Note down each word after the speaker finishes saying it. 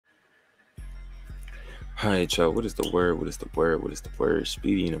All right, y'all. What is the word? What is the word? What is the word?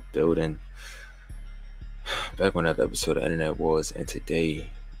 Speedy in the building. Back on that episode of Internet Wars, and today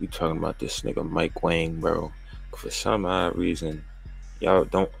we talking about this nigga Mike Wang, bro. For some odd reason, y'all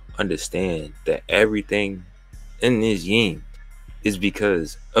don't understand that everything in this game is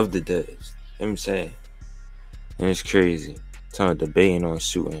because of the devs. You know what I'm saying? And it's crazy. Time debating on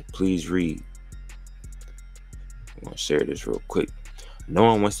shooting. Please read. I'm gonna share this real quick. No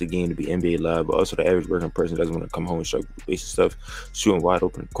one wants the game to be NBA live, but also the average working person doesn't want to come home and struggle with basic stuff. Shooting wide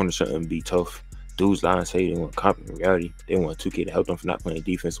open, corner shooting, and be tough. Dudes lie and say they want comp. In reality, they want 2K to help them for not playing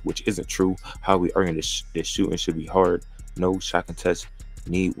defense, which isn't true. How we arguing this shooting should be hard. No shot contest,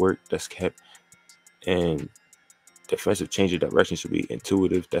 need work that's kept, and defensive change of direction should be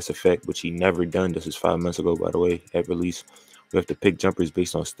intuitive. That's a fact, which he never done. This was 5 months ago, by the way, at release. We have to pick jumpers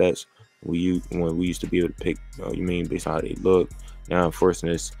based on stats. When we used to be able to pick, you mean based on how they look. Now enforcing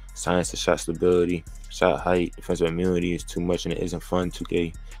this science of shot stability, shot height, defensive immunity is too much and it isn't fun.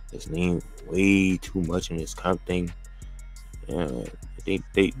 2K is lean way too much in this comp thing. Y'all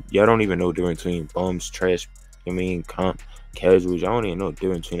don't even know the difference between bums, trash, comp, casuals. Y'all don't even know the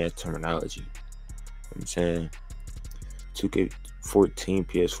difference between that terminology. I'm saying 2K14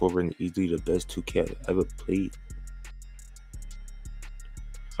 PS4 were easily the best 2K I've ever played.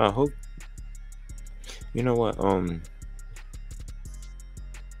 I hope. You know what?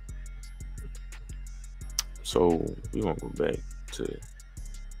 So we won't go back to. You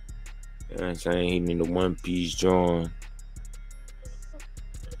know what I'm saying? He need a One Piece drawn.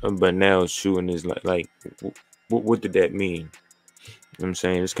 But now shooting is like what did that mean? You know what I'm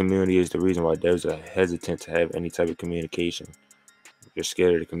saying? This community is the reason why devs are hesitant to have any type of communication. You're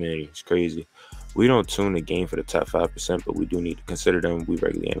scared of the community. It's crazy. We don't tune the game for the top 5%, but we do need to consider them. We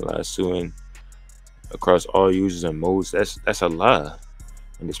regularly analyze suing across all users and modes. That's a lie.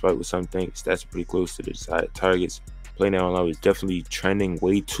 And despite what some think, stats are pretty close to the desired targets. Play now online is definitely trending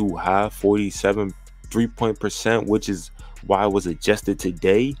way too high, 47 3-point percent, which is why it was adjusted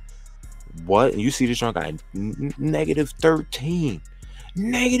today. What? And you see this one got negative 13.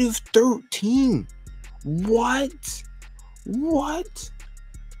 Negative 13. What?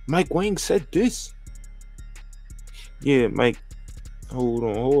 Mike Wang said this. Yeah, Mike. Hold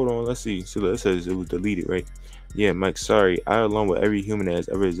on. Let's see. So it says it was deleted, right? Yeah, Mike, sorry. I, along with every human that has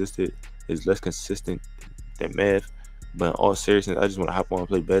ever existed, is less consistent than math. But in all seriousness, I just want to hop on and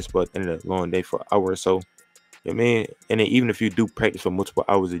play basketball at the end of the long day for an hour or so. You know what I mean? And then even if you do practice for multiple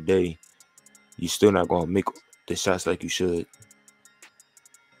hours a day, you're still not going to make the shots like you should.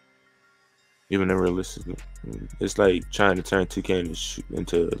 Even in realistic, it's like trying to turn 2K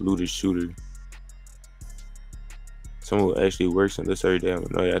into a looter shooter. Someone who actually works on this every day. I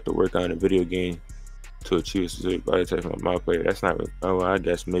know you have to work on a video game to achieve a specific body type from my player. That's not. Oh, I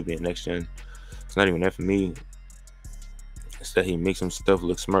guess maybe in next gen. It's not even that for me. It's that he makes some stuff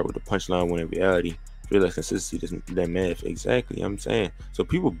look smart with the punchline when in reality, feel like consistency doesn't that math. Exactly. You know what I'm saying. So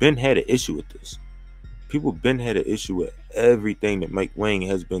people been had an issue with this. People been had an issue with everything that Mike Wang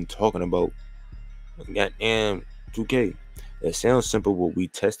has been talking about. Goddamn 2K. It sounds simple, but we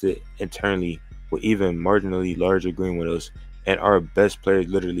tested internally with even marginally larger green windows, and our best players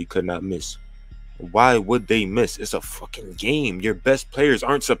literally could not miss. Why would they miss? It's a fucking game. Your best players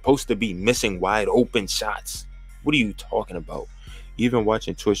aren't supposed to be missing wide open shots. What are you talking about? Even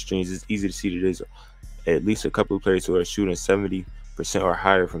watching Twitch streams, it's easy to see that there's at least a couple of players who are shooting 70% or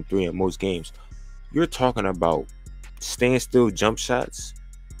higher from three in most games. You're talking about standstill jump shots?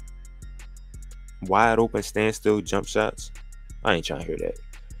 Wide open standstill jump shots? I ain't trying to hear that.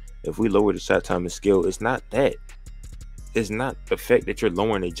 If we lower the shot time and skill, it's not that. It's not the fact that you're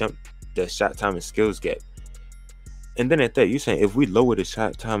lowering the shot time and skills gap. And then at that, you're saying if we lower the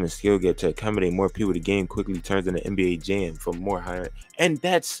shot time and skill gap to accommodate more people, the game quickly turns into NBA Jam for more higher. And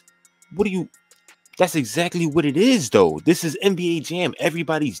that's exactly what it is, though. This is NBA Jam.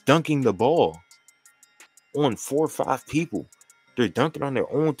 Everybody's dunking the ball on 4 or 5 people. They're dunking on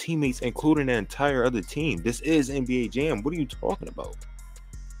their own teammates, including the entire other team. This is NBA Jam. What are you talking about?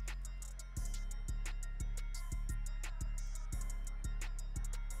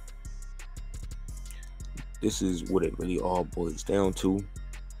 This is what it really all boils down to.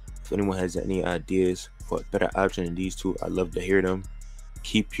 If anyone has any ideas for a better option than these two, I'd love to hear them.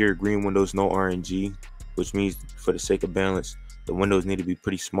 Keep pure green windows, no RNG, which means for the sake of balance, the windows need to be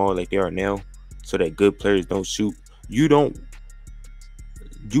pretty small like they are now, so that good players don't shoot. You don't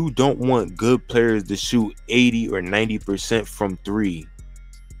want good players to shoot 80 or 90% from 3.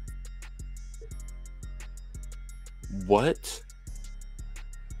 What?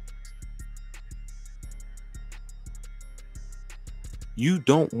 You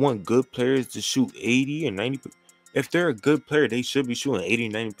don't want good players to shoot 80 or 90. If they're a good player, they should be shooting 80,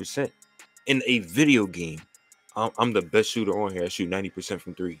 90% in a video game. I'm the best shooter on here. I shoot 90%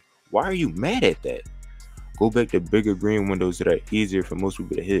 from three. Why are you mad at that? Go back to bigger green windows that are easier for most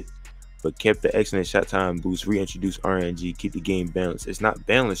people to hit, but kept the excellent shot time boost, reintroduce RNG, keep the game balanced. It's not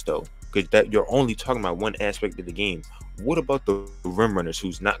balanced though, because that you're only talking about one aspect of the game. What about the rim runners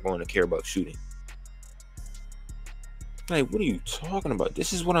who's not going to care about shooting? Like, what are you talking about?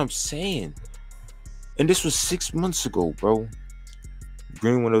 This is what I'm saying. And this was 6 months ago, bro.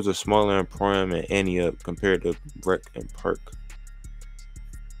 Green windows are smaller in prime and ante up compared to rec and park.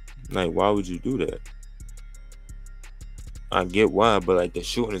 Like, why would you do that? I get why, but like the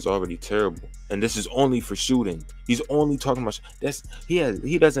shooting is already terrible, and this is only for shooting. He's only talking about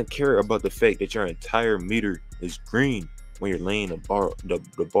he doesn't care about the fact that your entire meter is green when you're laying the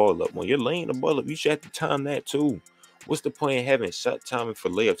ball up. When you're laying the ball up, you should have to time that too. What's the point of having shot timing for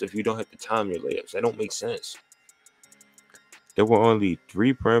layups if you don't have to time your layups? That don't make sense. There were only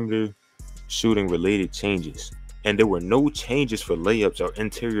 3 perimeter shooting related changes, and there were no changes for layups or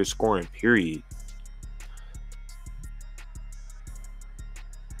interior scoring, period.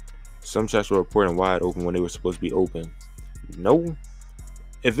 Some shots were reporting wide open when they were supposed to be open. No.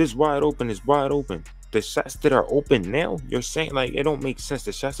 If it's wide open, it's wide open. The shots that are open now, you're saying like it don't make sense.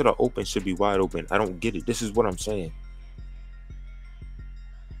 The shots that are open should be wide open. I don't get it. This is what I'm saying.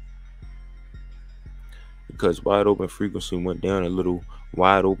 Because wide open frequency went down a little,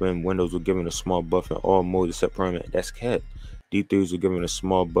 wide open windows were given a small buff in all modes except perimeter. That's cat. Deep threes were given a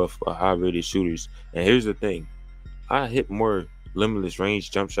small buff for high rated shooters. And here's the thing. I hit more limitless range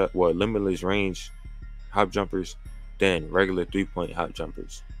jump shot, limitless range hop jumpers than regular 3-point hop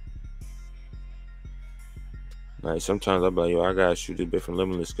jumpers. Like sometimes I'll be like, yo, I gotta shoot a bit from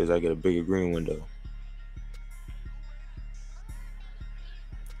limitless because I get a bigger green window.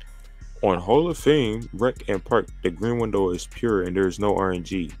 On Hall of Fame, Rec and Park, the green window is pure and there is no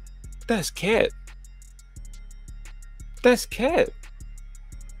RNG. That's cat. That's cat.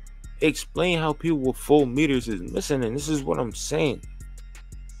 Explain how people with full meters is missing, and this is what I'm saying.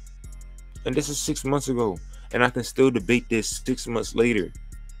 And this is 6 months ago, and I can still debate this 6 months later.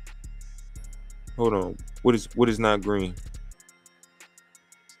 Hold on, what is not green?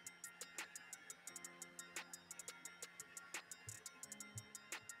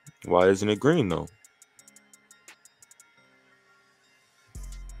 Why isn't it green though?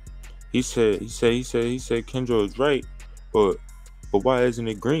 He said Kendra is right, but why isn't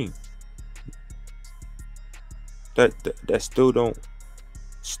it green? That still don't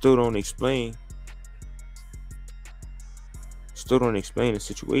explain the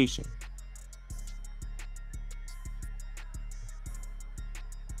situation.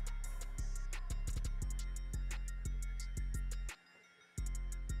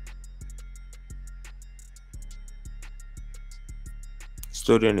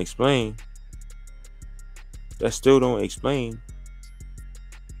 Still didn't explain. That still don't explain.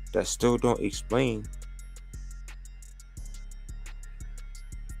 That still don't explain.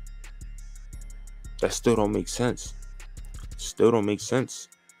 That still don't make sense. Still don't make sense.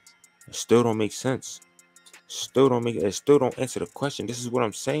 It still don't make sense. Still don't answer the question. This is what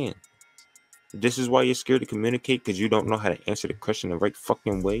I'm saying. This is why you're scared to communicate, because you don't know how to answer the question the right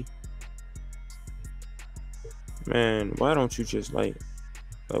fucking way. Man, why don't you just like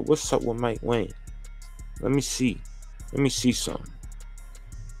what's up with Mike Wang? Let me see something.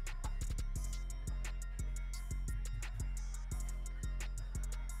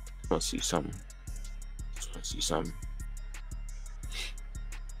 I want to see something. This is some.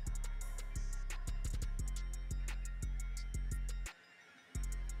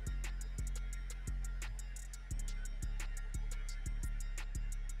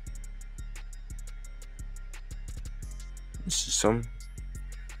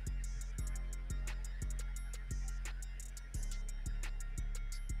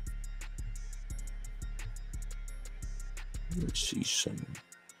 Let's see some.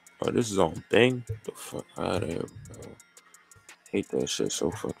 Oh, this is on Bang. Get the fuck out of here, bro. Hate that shit so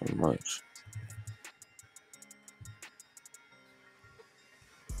fucking much.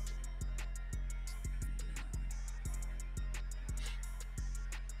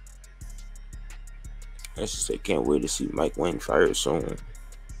 I just say can't wait to see Mike Wang fired soon.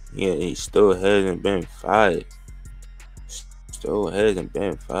 Yeah, he still hasn't been fired.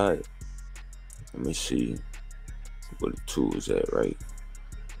 Let me see what the tool is at, right?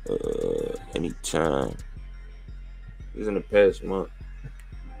 Anytime. This is in the past month.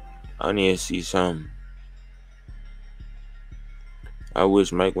 I need to see something. I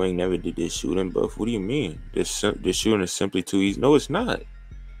wish Mike Wang never did this shooting, but what do you mean? This shooting is simply too easy. No, it's not.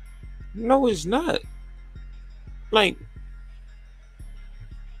 No, it's not. Like,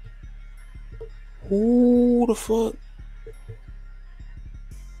 who the fuck?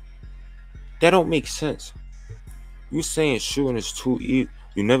 That don't make sense. You saying shooting is too easy.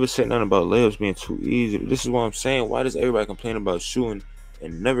 You never said nothing about layups being too easy. This is what I'm saying. Why does everybody complain about shooting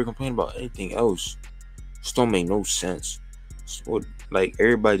and never complain about anything else? This don't make no sense. So, like,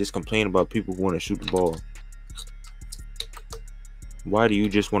 everybody just complain about people who want to shoot the ball. Why do you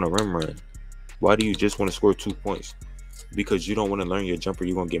just want to run? Why do you just want to score 2 points? Because you don't want to learn your jumper.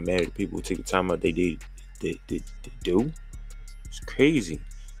 You're going to get mad at the people who take the time out they do? It's crazy.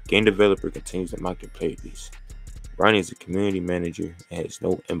 Game developer continues to mock their player base. Ronnie is a community manager and has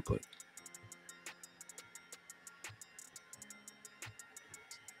no input.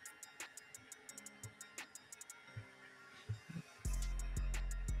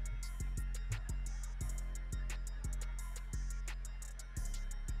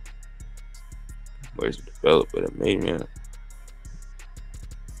 Where's the developer that made me?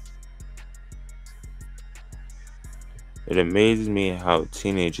 It amazes me how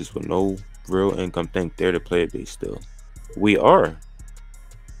teenagers with no real income think they're the player base still. We are.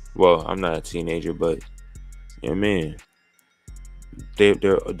 Well, I'm not a teenager, but you know what I mean?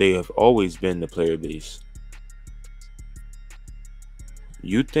 They have always been the player base.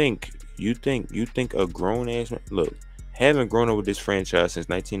 You think a grown ass man, look, having grown up with this franchise since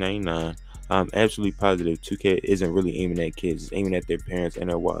 1999, I'm absolutely positive 2K isn't really aiming at kids, it's aiming at their parents and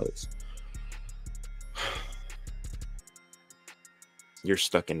their wallets. You're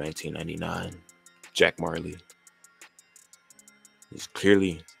stuck in 1999. Jack Marley is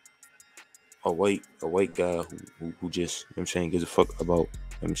clearly a white guy who just, you know what I'm saying, gives a fuck about, you know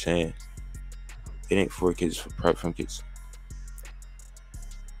what I'm saying, it ain't for kids, it's for from kids.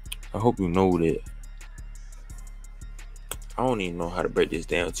 I hope you know that. I don't even know how to break this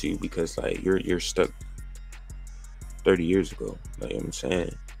down to you because like you're stuck 30 years ago. Like, you know what I'm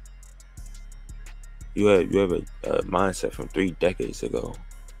saying, you have a mindset from 3 decades ago.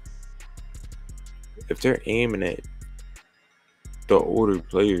 If they're aiming at the older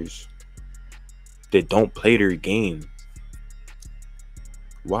players that don't play their game,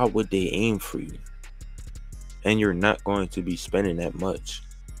 why would they aim for you? And you're not going to be spending that much.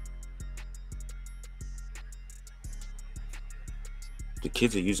 The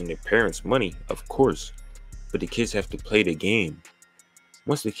kids are using their parents' money, of course, but the kids have to play the game.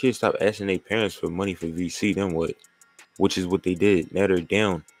 Once the kids stop asking their parents for money for VC, then what? Which is what they did. Now they're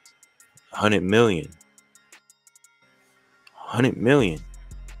down 100 million. 100 million.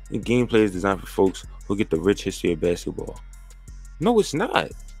 The gameplay is designed for folks who get the rich history of basketball. No, it's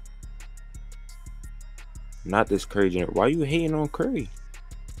not. Not this Curry generation. Why are you hating on Curry?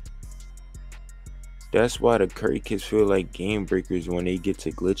 That's why the Curry kids feel like game breakers when they get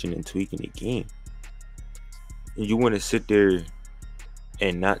to glitching and tweaking the game. And you want to sit there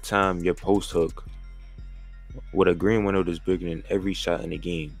and not time your post hook with a green window that's bigger than every shot in the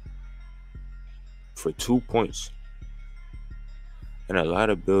game for 2 points. And a lot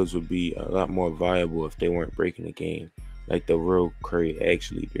of builds would be a lot more viable if they weren't breaking the game. Like the real Curry,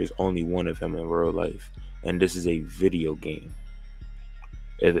 actually, there's only one of him in real life. And this is a video game.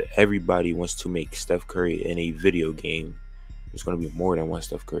 If everybody wants to make Steph Curry in a video game, there's going to be more than one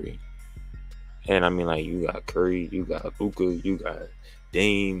Steph Curry. And I mean, like, you got Curry, you got Luka, you got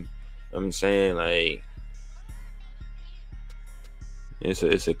Dame. You know what I'm saying, like,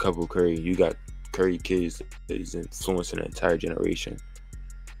 it's a couple Curry. You got Curry kids that is influencing an entire generation.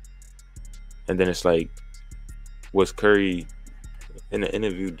 And then it's like, was Curry in the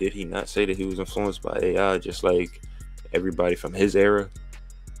interview, did he not say that he was influenced by AI just like everybody from his era?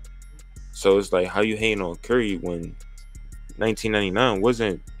 So it's like, how you hating on Curry when 1999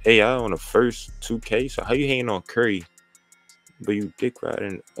 wasn't AI on the first 2K? So how you hating on Curry, but you dick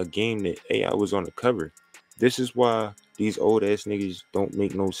riding a game that AI was on the cover? This is why these old ass niggas don't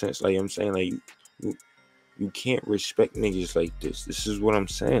make no sense. Like I'm saying, like you can't respect niggas like this. This is what I'm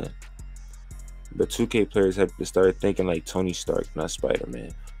saying. The 2K players have to start thinking like Tony Stark, not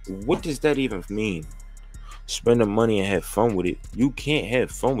Spider-Man. What does that even mean? Spend the money and have fun with it. You can't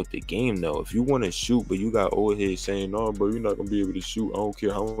have fun with the game though. If you want to shoot, but you got old heads saying, "No, bro, you're not gonna be able to shoot. I don't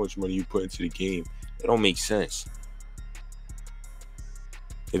care how much money you put into the game." It don't make sense.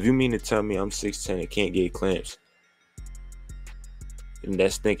 If you mean to tell me I'm 6'10" and can't get clamps, and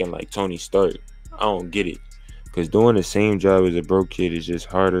that's thinking like Tony Stark, I don't get it. Because doing the same job as a broke kid is just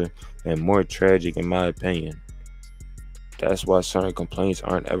harder and more tragic in my opinion. That's why certain complaints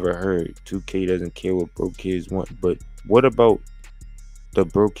aren't ever heard. 2K doesn't care what broke kids want. But what about the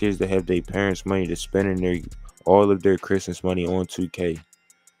broke kids that have their parents' money to spending all of their Christmas money on 2K.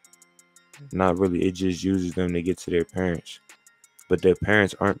 Not really. It just uses them to get to their parents. But their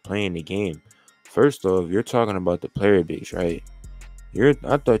parents aren't playing the game. First off, you're talking about the player base, right?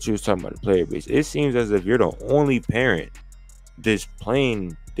 I thought you was talking about the player base. It seems as if you're the only parent that's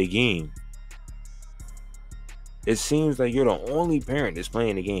playing the game. It seems like you're the only parent that's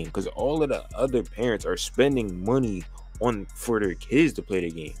playing the game, because all of the other parents are spending money for their kids to play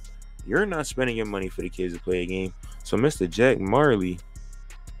the game. You're not spending your money for the kids to play the game. So Mr. Jack Marley,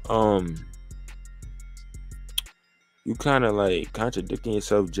 you kind of like contradicting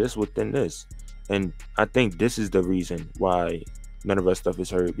yourself just within this. And I think this is the reason why none of our stuff is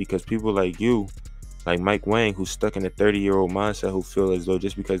heard, because people like you, like Mike Wang, who's stuck in a 30-year-old mindset, who feel as though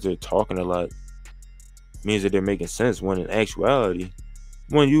just because they're talking a lot means that they're making sense, when in actuality,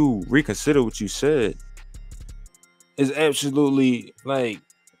 when you reconsider what you said, is absolutely like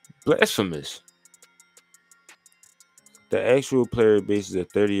blasphemous. The actual player base is a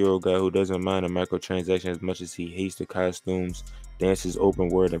 30-year-old guy who doesn't mind a microtransaction as much as he hates the costumes, dances, open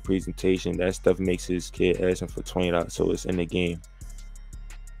world, and presentation. That stuff makes his kid asking for $20, so it's in the game.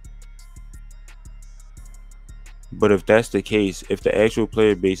 But if that's the case, if the actual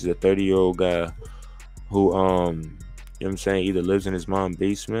player base is a 30-year-old guy who, you know what I'm saying, either lives in his mom's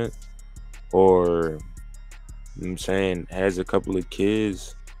basement or, you know what I'm saying, has a couple of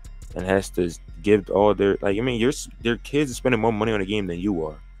kids and has to give all their, like, I mean, their kids are spending more money on the game than you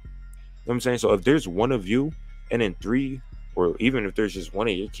are. You know what I'm saying? So if there's one of you and then three, or even if there's just one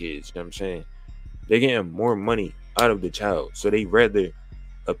of your kids, you know what I'm saying, they're getting more money out of the child. So they rather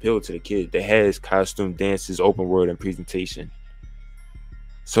appeal to the kid that has costume, dances, open world, and presentation.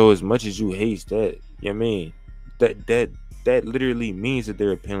 So as much as you hate that, you know what I mean, that literally means that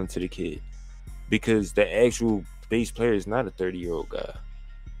they're appealing to the kid, because the actual base player is not a 30-year-old guy.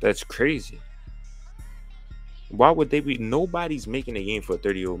 That's crazy. Why would they be? Nobody's making a game for a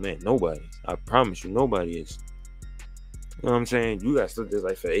 30-year-old man. Nobody. I promise you, nobody is. You know what I'm saying? You got stuff that's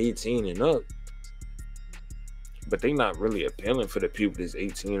like for 18 and up. But they not really appealing for the people that's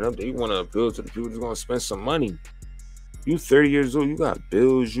 18 and up. They want to appeal to the people that's going to spend some money. You 30 years old, you got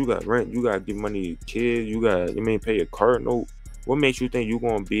bills, you got rent, you got to give money to your kids, you got, you mean, pay your car note. What makes you think you're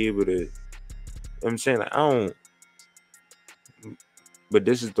going to be able to, you know what I'm saying? Like, I don't, but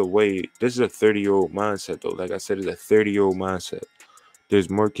this is the way, this is a 30-year-old mindset, though. Like I said, it's a 30-year-old mindset. There's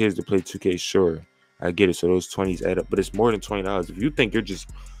more kids to play 2K, sure. I get it. So those 20s add up, but it's more than $20. If you think you're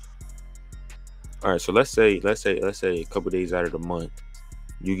just, all right, so let's say a couple days out of the month,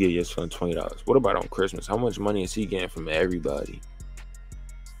 you get your son $20. What about on Christmas? How much money is he getting from everybody?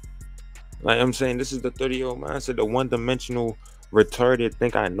 Like I'm saying, this is the 30-year-old mindset, the one-dimensional, retarded,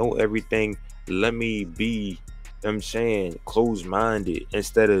 think I know everything. Let me be, I'm saying, closed-minded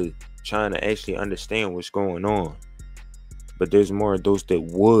instead of trying to actually understand what's going on. But there's more of those that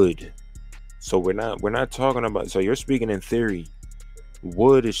would. So we're not talking about. So you're speaking in theory.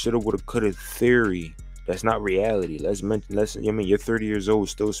 Would, it shoulda, woulda, coulda theory. That's not reality. I mean, you're 30 years old,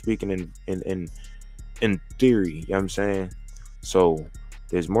 still speaking in theory. You know what I'm saying? So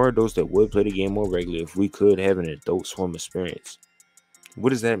there's more of those that would play the game more regularly if we could have an adult swim experience. What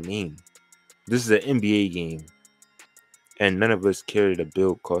does that mean? This is an NBA game, and none of us care that a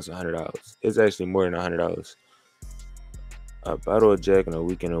bill costs $100. It's actually more than $100. A bottle of Jack and a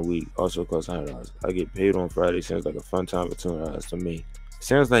weekend a week also costs $100. I get paid on Friday. Sounds like a fun time for $200 to me.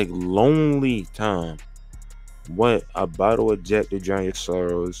 Sounds like lonely time. What? A bottle of Jack to drown your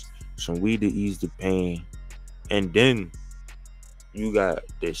sorrows, some weed to ease the pain, and then you got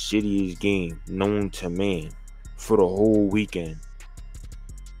the shittiest game known to man for the whole weekend.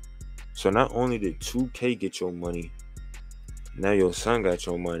 So not only did 2K get your money, now your son got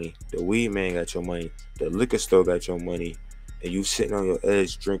your money, the weed man got your money, the liquor store got your money, and you sitting on your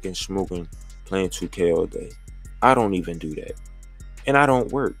edge drinking, smoking, playing 2K all day. I don't even do that. And I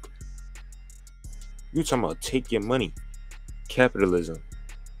don't work. You talking about take your money. Capitalism.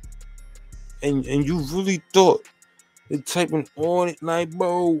 And you really thought that typing on it, like,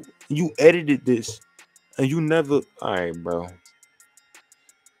 bro, you edited this and you never, all right, bro.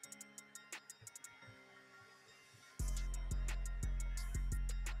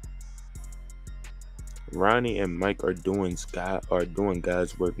 Ronnie and Mike are doing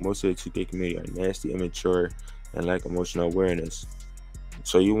God's work. Most of the 2K community are nasty, immature, and lack emotional awareness.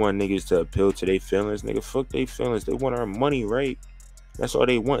 So you want niggas to appeal to their feelings? Nigga, fuck their feelings. They want our money, right? That's all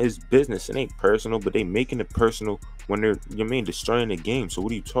they want is business. It ain't personal, but they making it personal when they're, you mean, destroying the game. So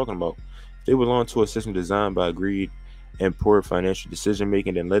what are you talking about? If they belong to a system designed by greed and poor financial decision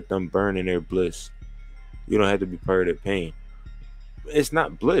making, then let them burn in their bliss. You don't have to be part of their pain. It's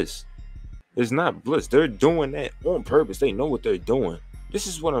not bliss. It's not bliss. They're doing that on purpose. They know what they're doing. This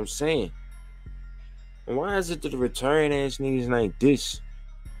is what I'm saying. Why is it that the retired ass niggas like this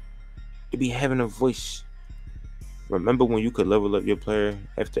to be having a voice? Remember when you could level up your player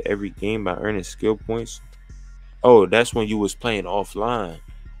after every game by earning skill points? Oh, that's when you was playing offline.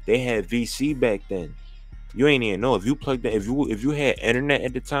 They had VC back then. You ain't even know if you plugged in. If you had internet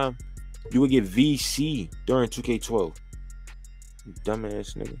at the time, you would get VC during 2K12.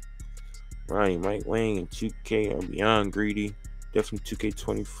 Dumbass nigga. Right, Mike Wang and 2K are beyond greedy. Definitely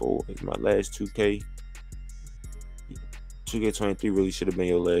 2K24 is my last 2K. 2K23 really should have been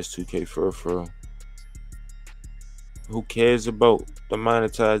your last 2K for real. Who cares about the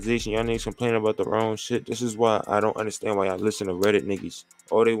monetization? Y'all niggas complaining about the wrong shit. This is why I don't understand why y'all listen to Reddit niggas.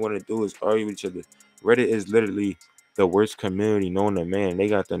 All they want to do is argue with each other. Reddit is literally the worst community known to man. They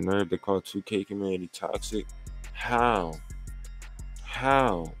got the nerve to call 2K community toxic. How?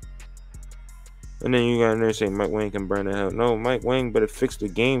 And then you got in there saying Mike Wang can burn the hell. No, Mike Wang better fix the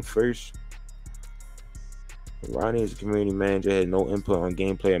game first. Ronnie as a community manager had no input on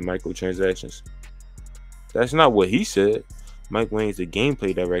gameplay and microtransactions. That's not what he said. Mike Wang is the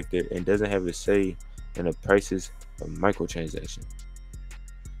gameplay director and doesn't have a say in the prices of microtransactions.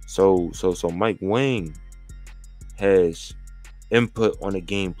 So Mike Wang has input on the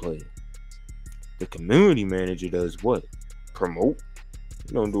gameplay. The community manager does what? Promote.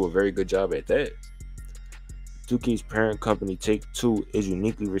 You don't do a very good job at that. 2K's parent company Take-Two is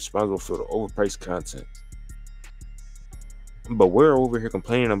uniquely responsible for the overpriced content. But we're over here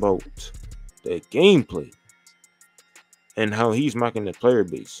complaining about the gameplay and how he's mocking the player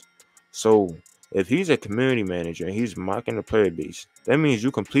base. So if he's a community manager and he's mocking the player base, that means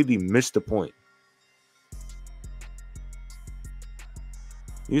you completely missed the point.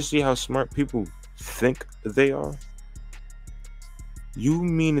 You see how smart people think they are? You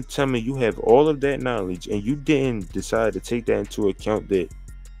mean to tell me you have all of that knowledge and you didn't decide to take that into account that,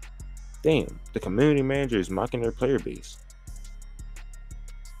 damn, the community manager is mocking their player base?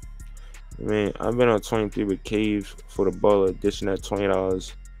 Man, I've been on 23 with Cave for the Baller edition at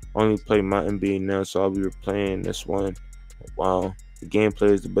 $20. Only play my NBA now, so I'll be replaying this one. Wow, the gameplay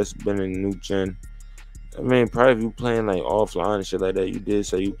is the best been in the new gen. I mean, probably if you playing like offline and shit like that, you did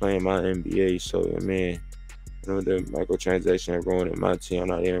say you playing my NBA, so I mean, you know, the microtransaction are growing in my team. I'm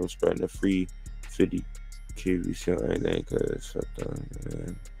not even spreading the free 50 QB or anything, cause fuck that,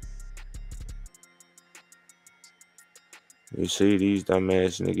 man. You see these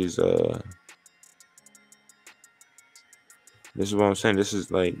dumbass niggas, this is what I'm saying. This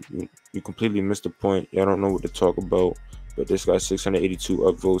is like, you completely missed the point. Y'all don't know what to talk about. But this got 682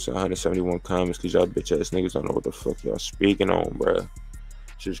 upvotes and 171 comments because y'all bitch ass niggas don't know what the fuck y'all speaking on, bruh.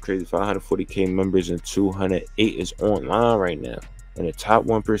 Shit's crazy. 540K members and 208 is online right now. In the top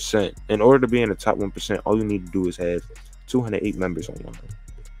 1%. In order to be in the top 1%, all you need to do is have 208 members online.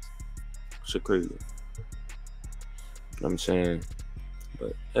 Shit crazy. You know what I'm saying?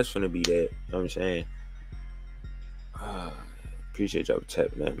 But that's gonna be that. You know what I'm saying? Appreciate y'all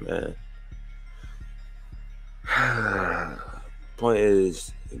tapping that, man. Point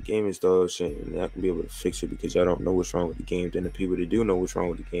is, the game is dog shit, and y'all can be able to fix it because y'all don't know what's wrong with the game. Then the people that do know what's wrong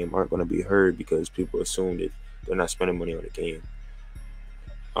with the game aren't going to be heard because people assume that they're not spending money on the game.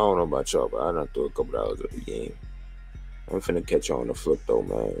 I don't know about y'all, but I done threw a couple dollars at the game. I'm finna catch y'all on the flip though,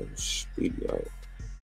 man. Speedy out.